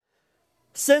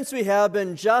Since we have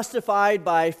been justified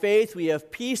by faith, we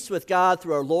have peace with God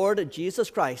through our Lord Jesus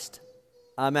Christ.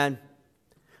 Amen.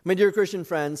 My dear Christian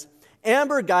friends,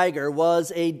 Amber Guyger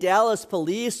was a Dallas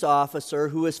police officer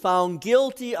who was found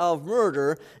guilty of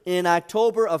murder in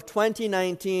October of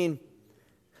 2019.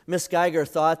 Miss Guyger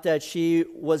thought that she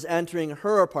was entering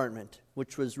her apartment,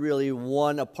 which was really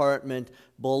one apartment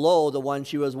below the one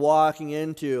she was walking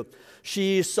into.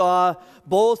 She saw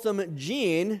Botham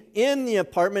Jean in the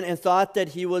apartment and thought that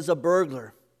he was a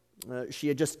burglar. She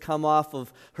had just come off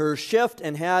of her shift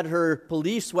and had her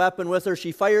police weapon with her.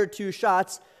 She fired 2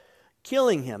 shots,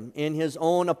 killing him in his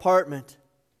own apartment.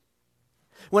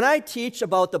 When I teach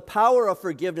about the power of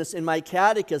forgiveness in my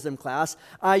catechism class,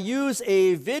 I use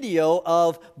a video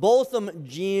of Botham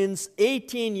Jean's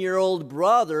 18-year-old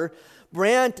brother,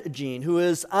 Brant Jean, who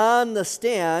is on the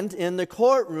stand in the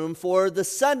courtroom for the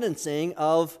sentencing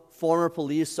of former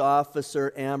police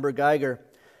officer Amber Guyger.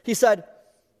 He said,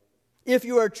 "If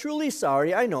you are truly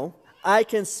sorry, I know, I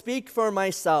can speak for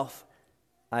myself.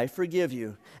 I forgive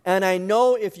you. And I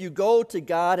know if you go to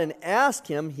God and ask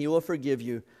Him, He will forgive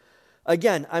you.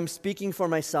 Again, I'm speaking for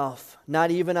myself,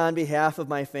 not even on behalf of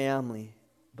my family.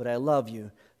 But I love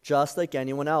you, just like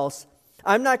anyone else.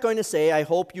 I'm not going to say, I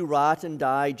hope you rot and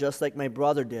die just like my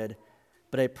brother did,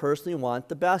 but I personally want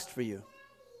the best for you.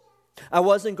 I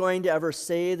wasn't going to ever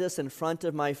say this in front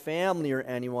of my family or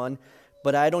anyone,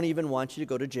 but I don't even want you to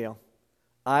go to jail.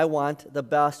 I want the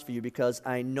best for you because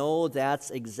I know that's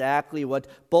exactly what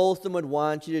both of them would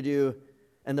want you to do,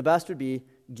 and the best would be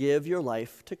give your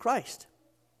life to Christ."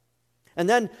 And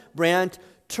then Brant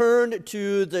turned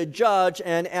to the judge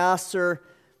and asked her,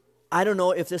 "I don't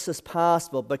know if this is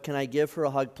possible, but can I give her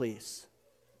a hug, please?"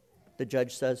 The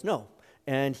judge says no.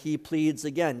 And he pleads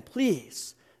again,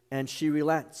 "Please." And she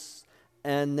relents.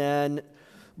 And then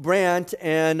Brant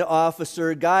and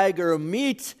Officer Guyger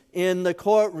meet in the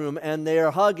courtroom, and they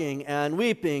are hugging and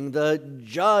weeping. The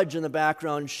judge in the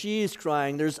background, she's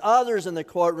crying. There's others in the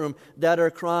courtroom that are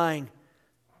crying,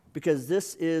 because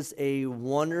this is a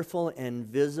wonderful and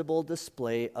visible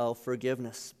display of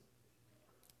forgiveness.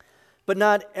 But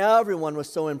not everyone was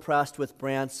so impressed with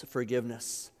Brant's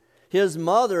forgiveness. His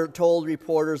mother told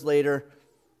reporters later,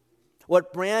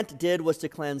 "What Brant did was to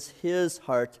cleanse his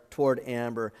heart toward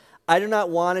Amber. I do not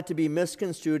want it to be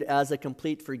misconstrued as a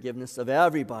complete forgiveness of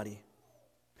everybody."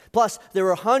 Plus, there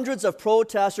were hundreds of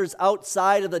protesters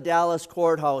outside of the Dallas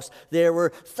courthouse. There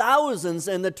were thousands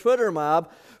in the Twitter mob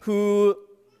who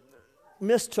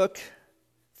mistook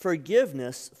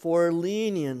forgiveness for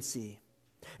leniency.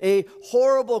 A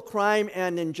horrible crime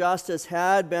and injustice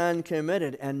had been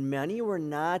committed, and many were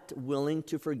not willing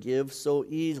to forgive so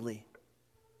easily.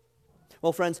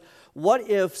 Well, friends, what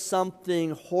if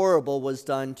something horrible was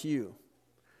done to you?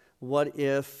 What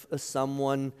if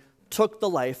someone took the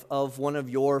life of one of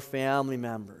your family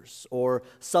members, or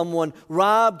someone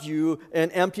robbed you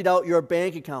and emptied out your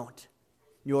bank account?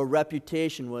 Your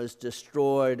reputation was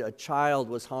destroyed, a child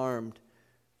was harmed.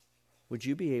 Would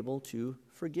you be able to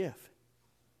forgive?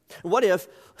 What if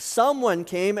someone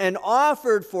came and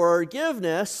offered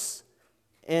forgiveness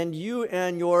and you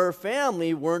and your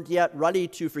family weren't yet ready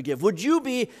to forgive? Would you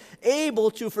be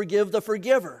able to forgive the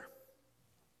forgiver?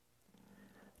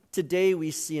 Today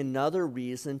we see another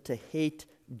reason to hate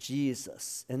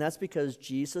Jesus, and that's because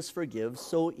Jesus forgives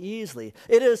so easily.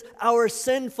 It is our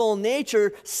sinful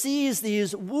nature sees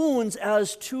these wounds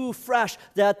as too fresh,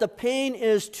 that the pain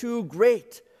is too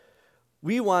great.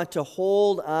 We want to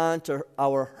hold on to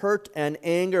our hurt and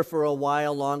anger for a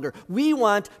while longer. We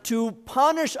want to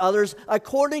punish others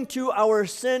according to our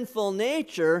sinful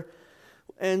nature,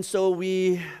 and so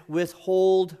we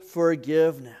withhold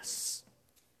forgiveness.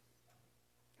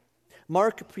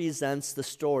 Mark presents the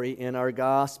story in our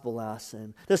gospel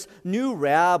lesson. This new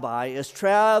rabbi is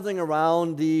traveling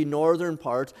around the northern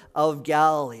part of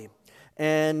Galilee,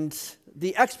 and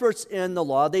the experts in the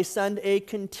law, they send a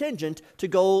contingent to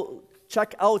go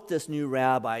check out this new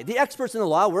rabbi. The experts in the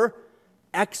law were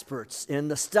experts in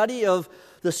the study of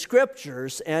the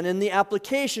scriptures and in the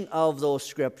application of those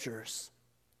scriptures.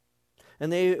 And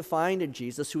they find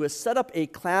Jesus, who has set up a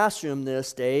classroom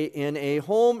this day in a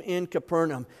home in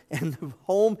Capernaum. And the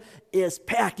home is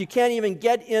packed. You can't even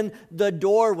get in the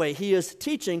doorway. He is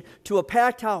teaching to a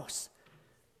packed house.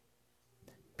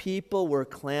 People were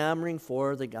clamoring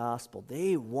for the gospel.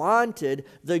 They wanted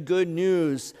the good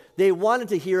news. They wanted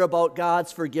to hear about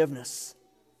God's forgiveness.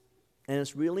 And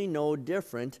it's really no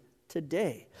different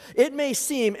today. It may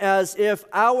seem as if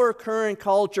our current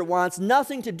culture wants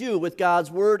nothing to do with God's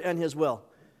word and His will.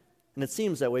 And it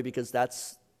seems that way because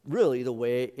that's really the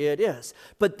way it is.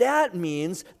 But that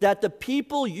means that the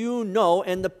people you know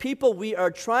and the people we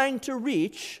are trying to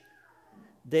reach,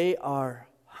 they are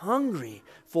hungry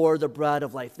for the bread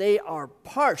of life. They are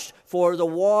parched for the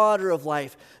water of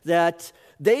life, that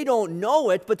they don't know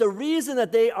it, but the reason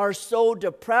that they are so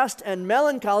depressed and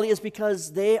melancholy is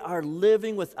because they are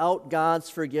living without God's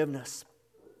forgiveness.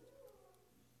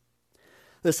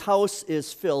 This house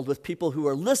is filled with people who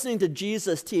are listening to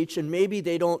Jesus teach, and maybe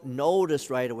they don't notice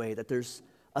right away that there's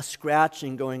a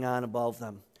scratching going on above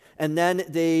them. And then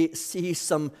they see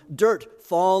some dirt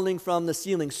falling from the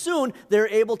ceiling. Soon, they're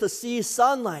able to see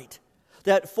sunlight.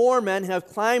 That 4 men have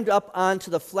climbed up onto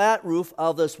the flat roof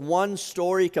of this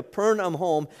one-story Capernaum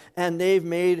home, and they've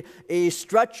made a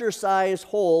stretcher-sized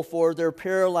hole for their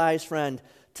paralyzed friend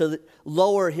to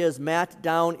lower his mat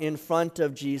down in front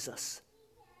of Jesus.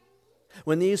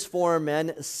 When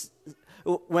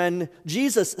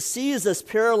Jesus sees this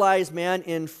paralyzed man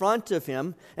in front of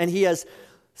him, and he has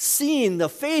seen the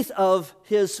faith of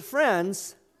his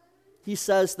friends, he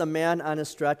says to the man on a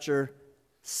stretcher,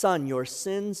 "Son, your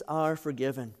sins are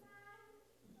forgiven."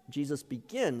 Jesus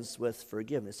begins with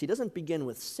forgiveness. He doesn't begin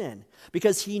with sin,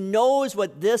 because he knows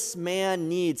what this man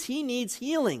needs. He needs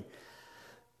healing.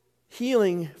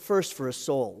 Healing first for his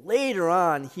soul, later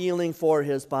on healing for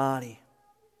his body.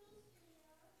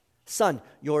 "Son,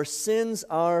 your sins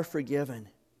are forgiven."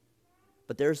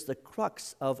 But there's the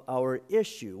crux of our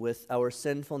issue with our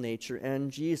sinful nature and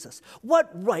Jesus. What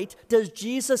right does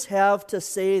Jesus have to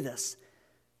say this?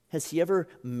 Has he ever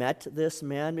met this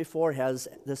man before? Has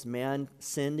this man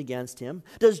sinned against him?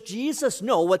 Does Jesus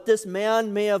know what this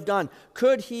man may have done?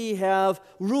 Could he have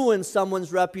ruined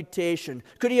someone's reputation?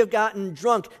 Could he have gotten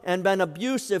drunk and been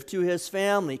abusive to his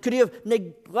family? Could he have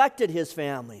neglected his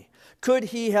family? Could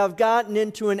he have gotten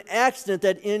into an accident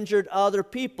that injured other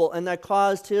people and that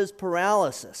caused his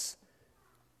paralysis?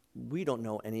 We don't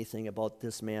know anything about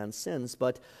this man's sins,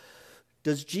 but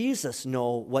does Jesus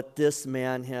know what this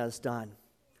man has done?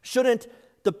 Shouldn't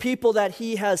the people that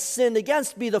he has sinned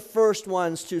against be the first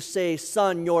ones to say,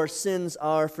 "Son, your sins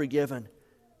are forgiven"?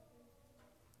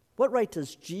 What right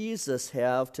does Jesus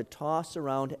have to toss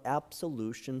around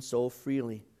absolution so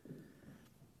freely?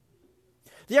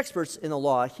 The experts in the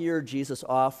law hear Jesus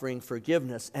offering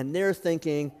forgiveness, and they're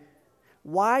thinking,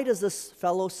 why does this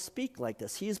fellow speak like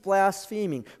this? He's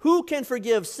blaspheming. Who can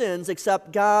forgive sins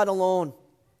except God alone?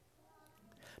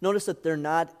 Notice that they're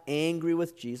not angry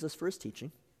with Jesus for his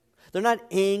teaching. They're not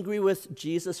angry with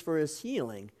Jesus for his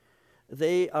healing.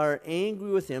 They are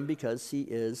angry with him because he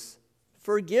is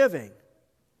forgiving.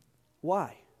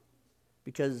 Why?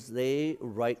 Because they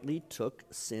rightly took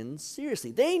sin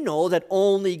seriously. They know that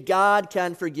only God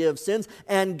can forgive sins,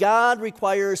 and God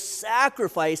requires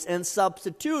sacrifice and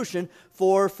substitution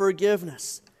for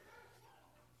forgiveness.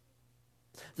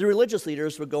 The religious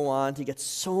leaders would go on to get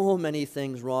so many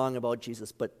things wrong about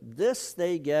Jesus, but this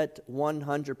they get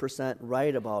 100%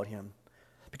 right about him.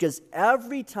 Because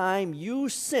every time you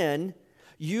sin,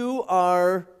 you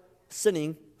are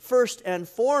sinning first and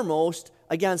foremost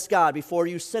against God before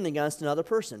you sin against another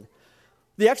person.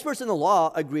 The experts in the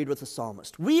law agreed with the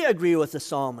psalmist. We agree with the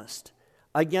psalmist.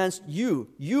 Against you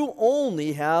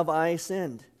only have I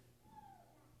sinned.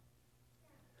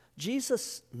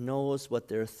 Jesus knows what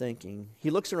they're thinking. He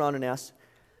looks around and asks,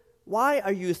 why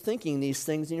are you thinking these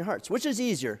things in your hearts? Which is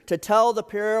easier, to tell the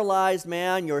paralyzed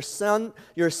man, your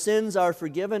sins are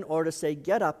forgiven, or to say,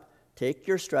 get up, take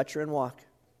your stretcher and walk?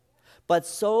 But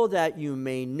so that you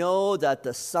may know that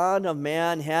the Son of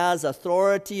Man has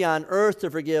authority on earth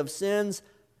to forgive sins,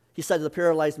 he said to the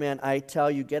paralyzed man, I tell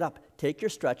you, get up, take your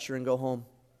stretcher and go home.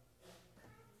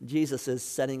 Jesus is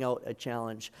setting out a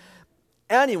challenge.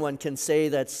 Anyone can say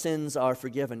that sins are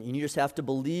forgiven, and you just have to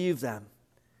believe them.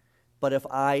 But if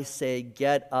I say,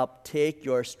 get up, take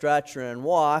your stretcher and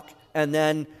walk, and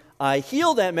then I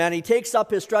heal that man, he takes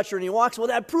up his stretcher and he walks, well,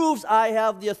 that proves I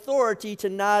have the authority to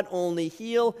not only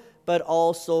heal, but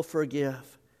also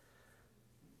forgive.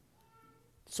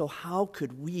 So how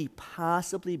could we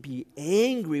possibly be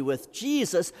angry with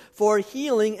Jesus for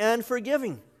healing and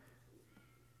forgiving?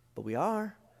 But we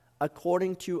are,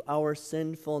 according to our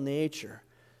sinful nature.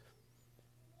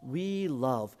 We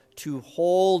love to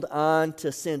hold on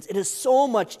to sins. It is so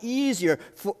much easier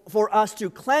for us to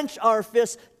clench our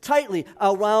fists tightly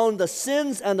around the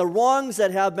sins and the wrongs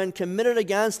that have been committed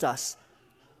against us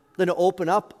than to open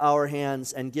up our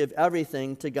hands and give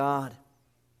everything to God.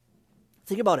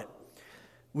 Think about it.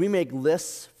 We make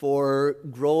lists for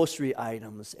grocery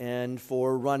items and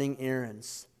for running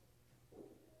errands.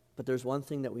 But there's one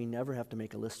thing that we never have to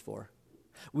make a list for.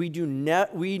 We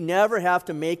never have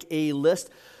to make a list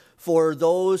for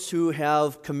those who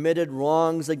have committed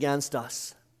wrongs against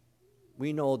us.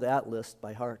 We know that list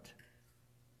by heart.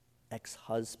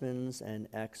 Ex-husbands and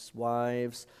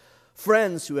ex-wives,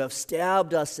 friends who have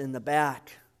stabbed us in the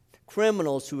back,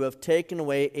 criminals who have taken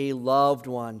away a loved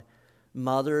one,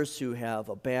 mothers who have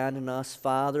abandoned us,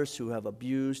 fathers who have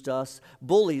abused us,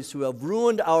 bullies who have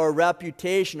ruined our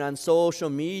reputation on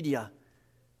social media.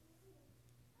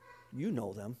 You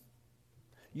know them.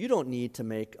 You don't need to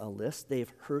make a list. They've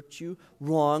hurt you,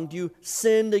 wronged you,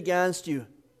 sinned against you.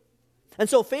 And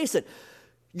so face it,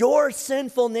 your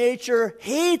sinful nature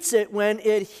hates it when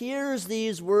it hears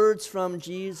these words from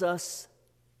Jesus.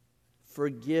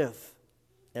 Forgive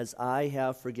as I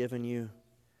have forgiven you.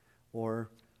 Or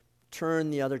turn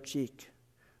the other cheek.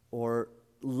 Or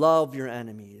love your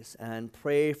enemies and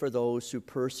pray for those who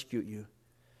persecute you.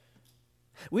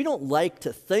 We don't like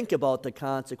to think about the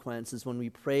consequences when we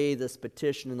pray this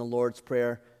petition in the Lord's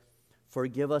Prayer.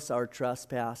 Forgive us our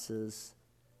trespasses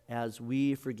as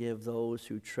we forgive those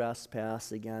who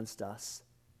trespass against us.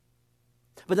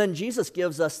 But then Jesus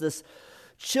gives us this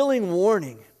chilling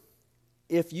warning.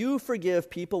 If you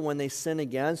forgive people when they sin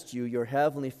against you, your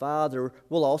heavenly Father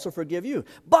will also forgive you.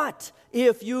 But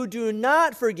if you do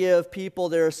not forgive people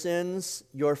their sins,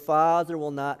 your Father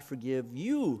will not forgive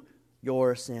you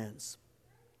your sins.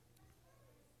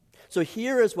 So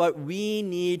here is what we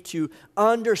need to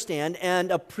understand and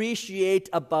appreciate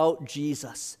about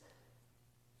Jesus.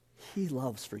 He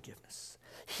loves forgiveness.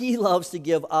 He loves to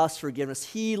give us forgiveness.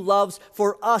 He loves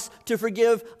for us to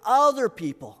forgive other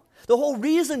people. The whole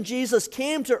reason Jesus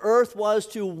came to earth was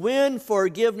to win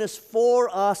forgiveness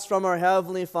for us from our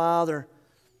Heavenly Father.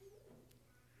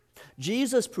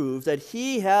 Jesus proved that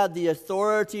He had the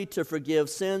authority to forgive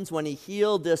sins when He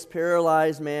healed this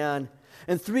paralyzed man.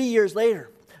 And 3 years later,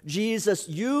 Jesus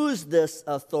used this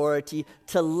authority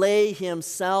to lay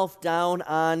Himself down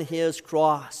on His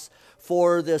cross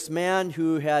for this man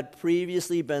who had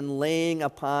previously been laying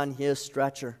upon His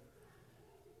stretcher.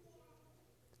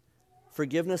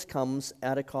 Forgiveness comes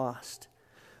at a cost.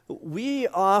 We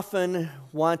often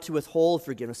want to withhold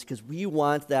forgiveness because we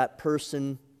want that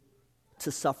person to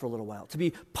suffer a little while, to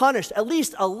be punished at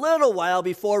least a little while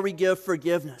before we give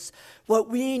forgiveness. What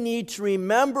we need to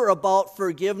remember about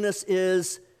forgiveness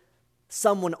is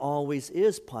someone always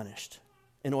is punished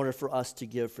in order for us to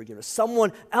give forgiveness.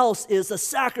 Someone else is a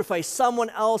sacrifice. Someone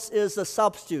else is a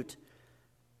substitute.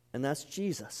 And that's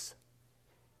Jesus.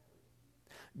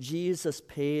 Jesus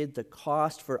paid the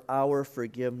cost for our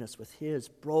forgiveness with His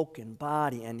broken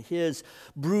body and His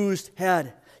bruised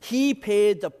head. He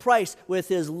paid the price with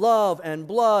His love and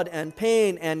blood and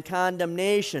pain and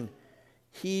condemnation.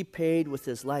 He paid with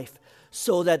His life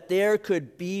so that there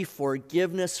could be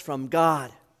forgiveness from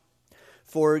God.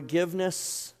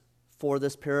 Forgiveness for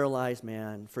this paralyzed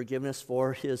man. Forgiveness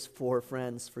for his 4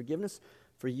 friends. Forgiveness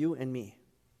for you and me.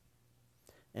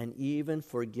 And even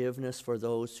forgiveness for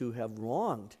those who have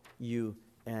wronged you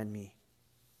and me.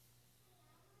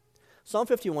 Psalm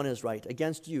 51 is right.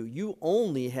 Against you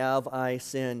only have I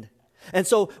sinned. And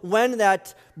so when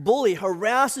that bully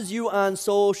harasses you on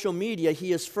social media,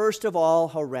 he is first of all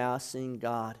harassing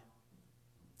God.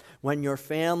 When your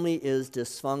family is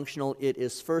dysfunctional, it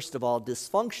is first of all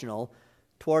dysfunctional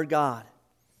toward God.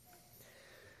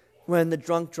 When the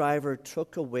drunk driver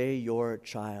took away your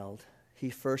child, he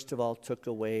first of all took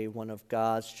away one of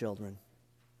God's children.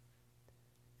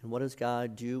 And what does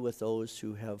God do with those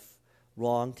who have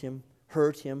wronged Him,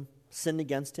 hurt Him, sinned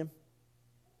against Him?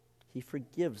 He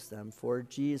forgives them for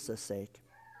Jesus' sake.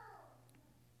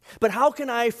 But how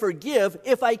can I forgive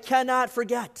if I cannot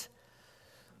forget?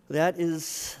 That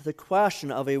is the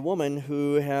question of a woman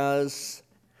who has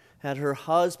had her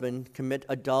husband commit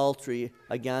adultery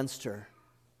against her.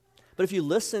 But if you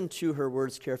listen to her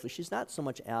words carefully, she's not so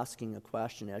much asking a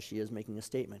question as she is making a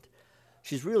statement.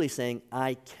 She's really saying,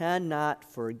 I cannot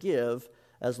forgive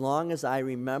as long as I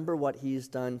remember what he's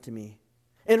done to me.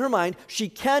 In her mind, she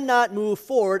cannot move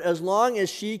forward as long as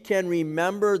she can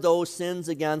remember those sins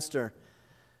against her.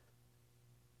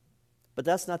 But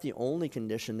that's not the only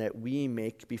condition that we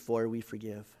make before we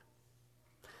forgive.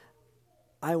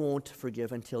 I won't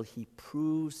forgive until he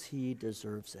proves he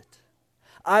deserves it.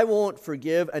 I won't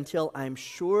forgive until I'm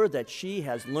sure that she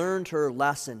has learned her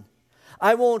lesson.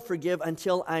 I won't forgive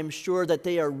until I'm sure that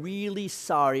they are really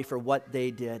sorry for what they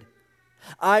did.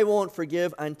 I won't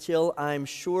forgive until I'm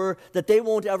sure that they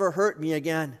won't ever hurt me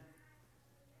again.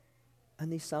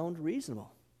 And they sound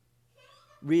reasonable.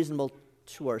 Reasonable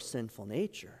to our sinful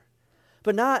nature,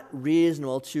 but not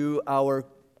reasonable to our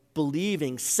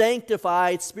believing,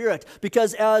 sanctified spirit.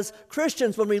 Because as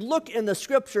Christians, when we look in the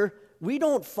Scripture, we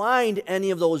don't find any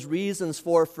of those reasons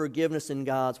for forgiveness in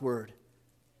God's Word.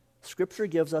 Scripture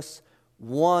gives us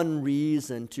one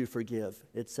reason to forgive.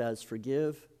 It says,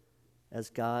 forgive as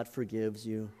God forgives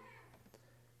you.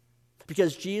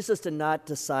 Because Jesus did not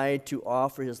decide to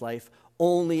offer his life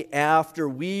only after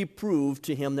we proved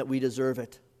to him that we deserve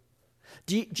it.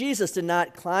 Jesus did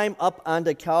not climb up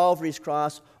onto Calvary's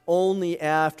cross only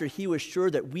after he was sure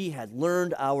that we had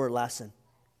learned our lesson.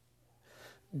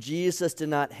 Jesus did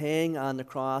not hang on the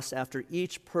cross after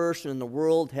each person in the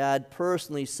world had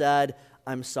personally said,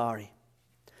 I'm sorry.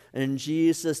 And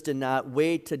Jesus did not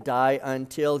wait to die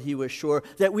until he was sure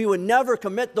that we would never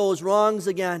commit those wrongs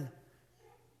again.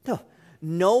 No.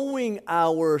 Knowing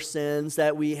our sins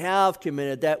that we have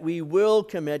committed, that we will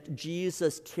commit,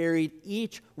 Jesus carried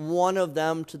each one of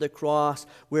them to the cross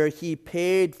where he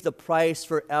paid the price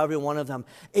for every one of them.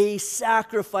 A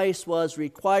sacrifice was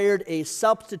required, a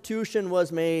substitution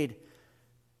was made,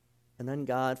 and then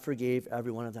God forgave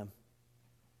every one of them.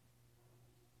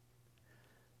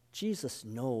 Jesus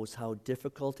knows how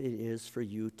difficult it is for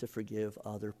you to forgive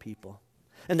other people.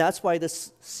 And that's why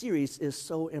this series is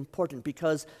so important,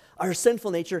 because our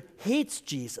sinful nature hates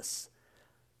Jesus.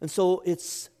 And so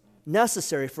it's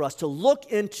necessary for us to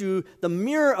look into the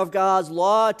mirror of God's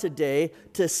law today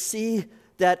to see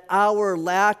that our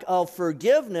lack of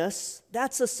forgiveness,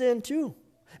 that's a sin too.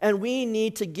 And we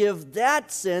need to give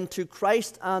that sin to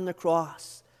Christ on the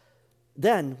cross.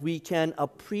 Then we can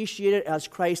appreciate it as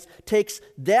Christ takes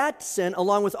that sin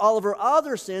along with all of our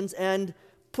other sins and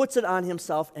puts it on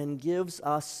himself and gives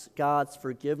us God's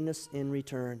forgiveness in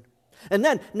return. And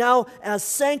then, now as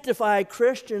sanctified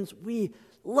Christians, we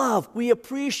love, we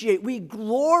appreciate, we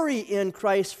glory in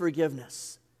Christ's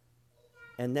forgiveness.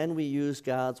 And then we use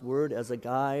God's word as a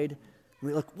guide.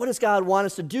 We look, what does God want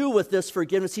us to do with this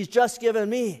forgiveness he's just given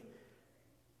me?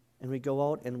 And we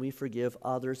go out and we forgive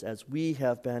others as we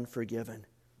have been forgiven.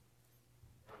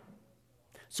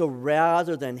 So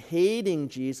rather than hating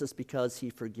Jesus because he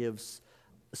forgives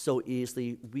so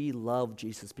easily, we love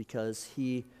Jesus because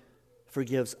he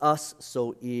forgives us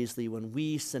so easily when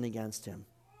we sin against him.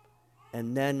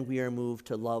 And then we are moved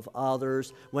to love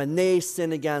others when they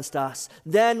sin against us.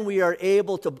 Then we are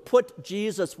able to put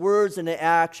Jesus' words into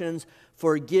actions,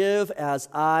 forgive as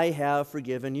I have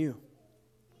forgiven you.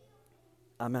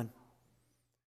 Amen.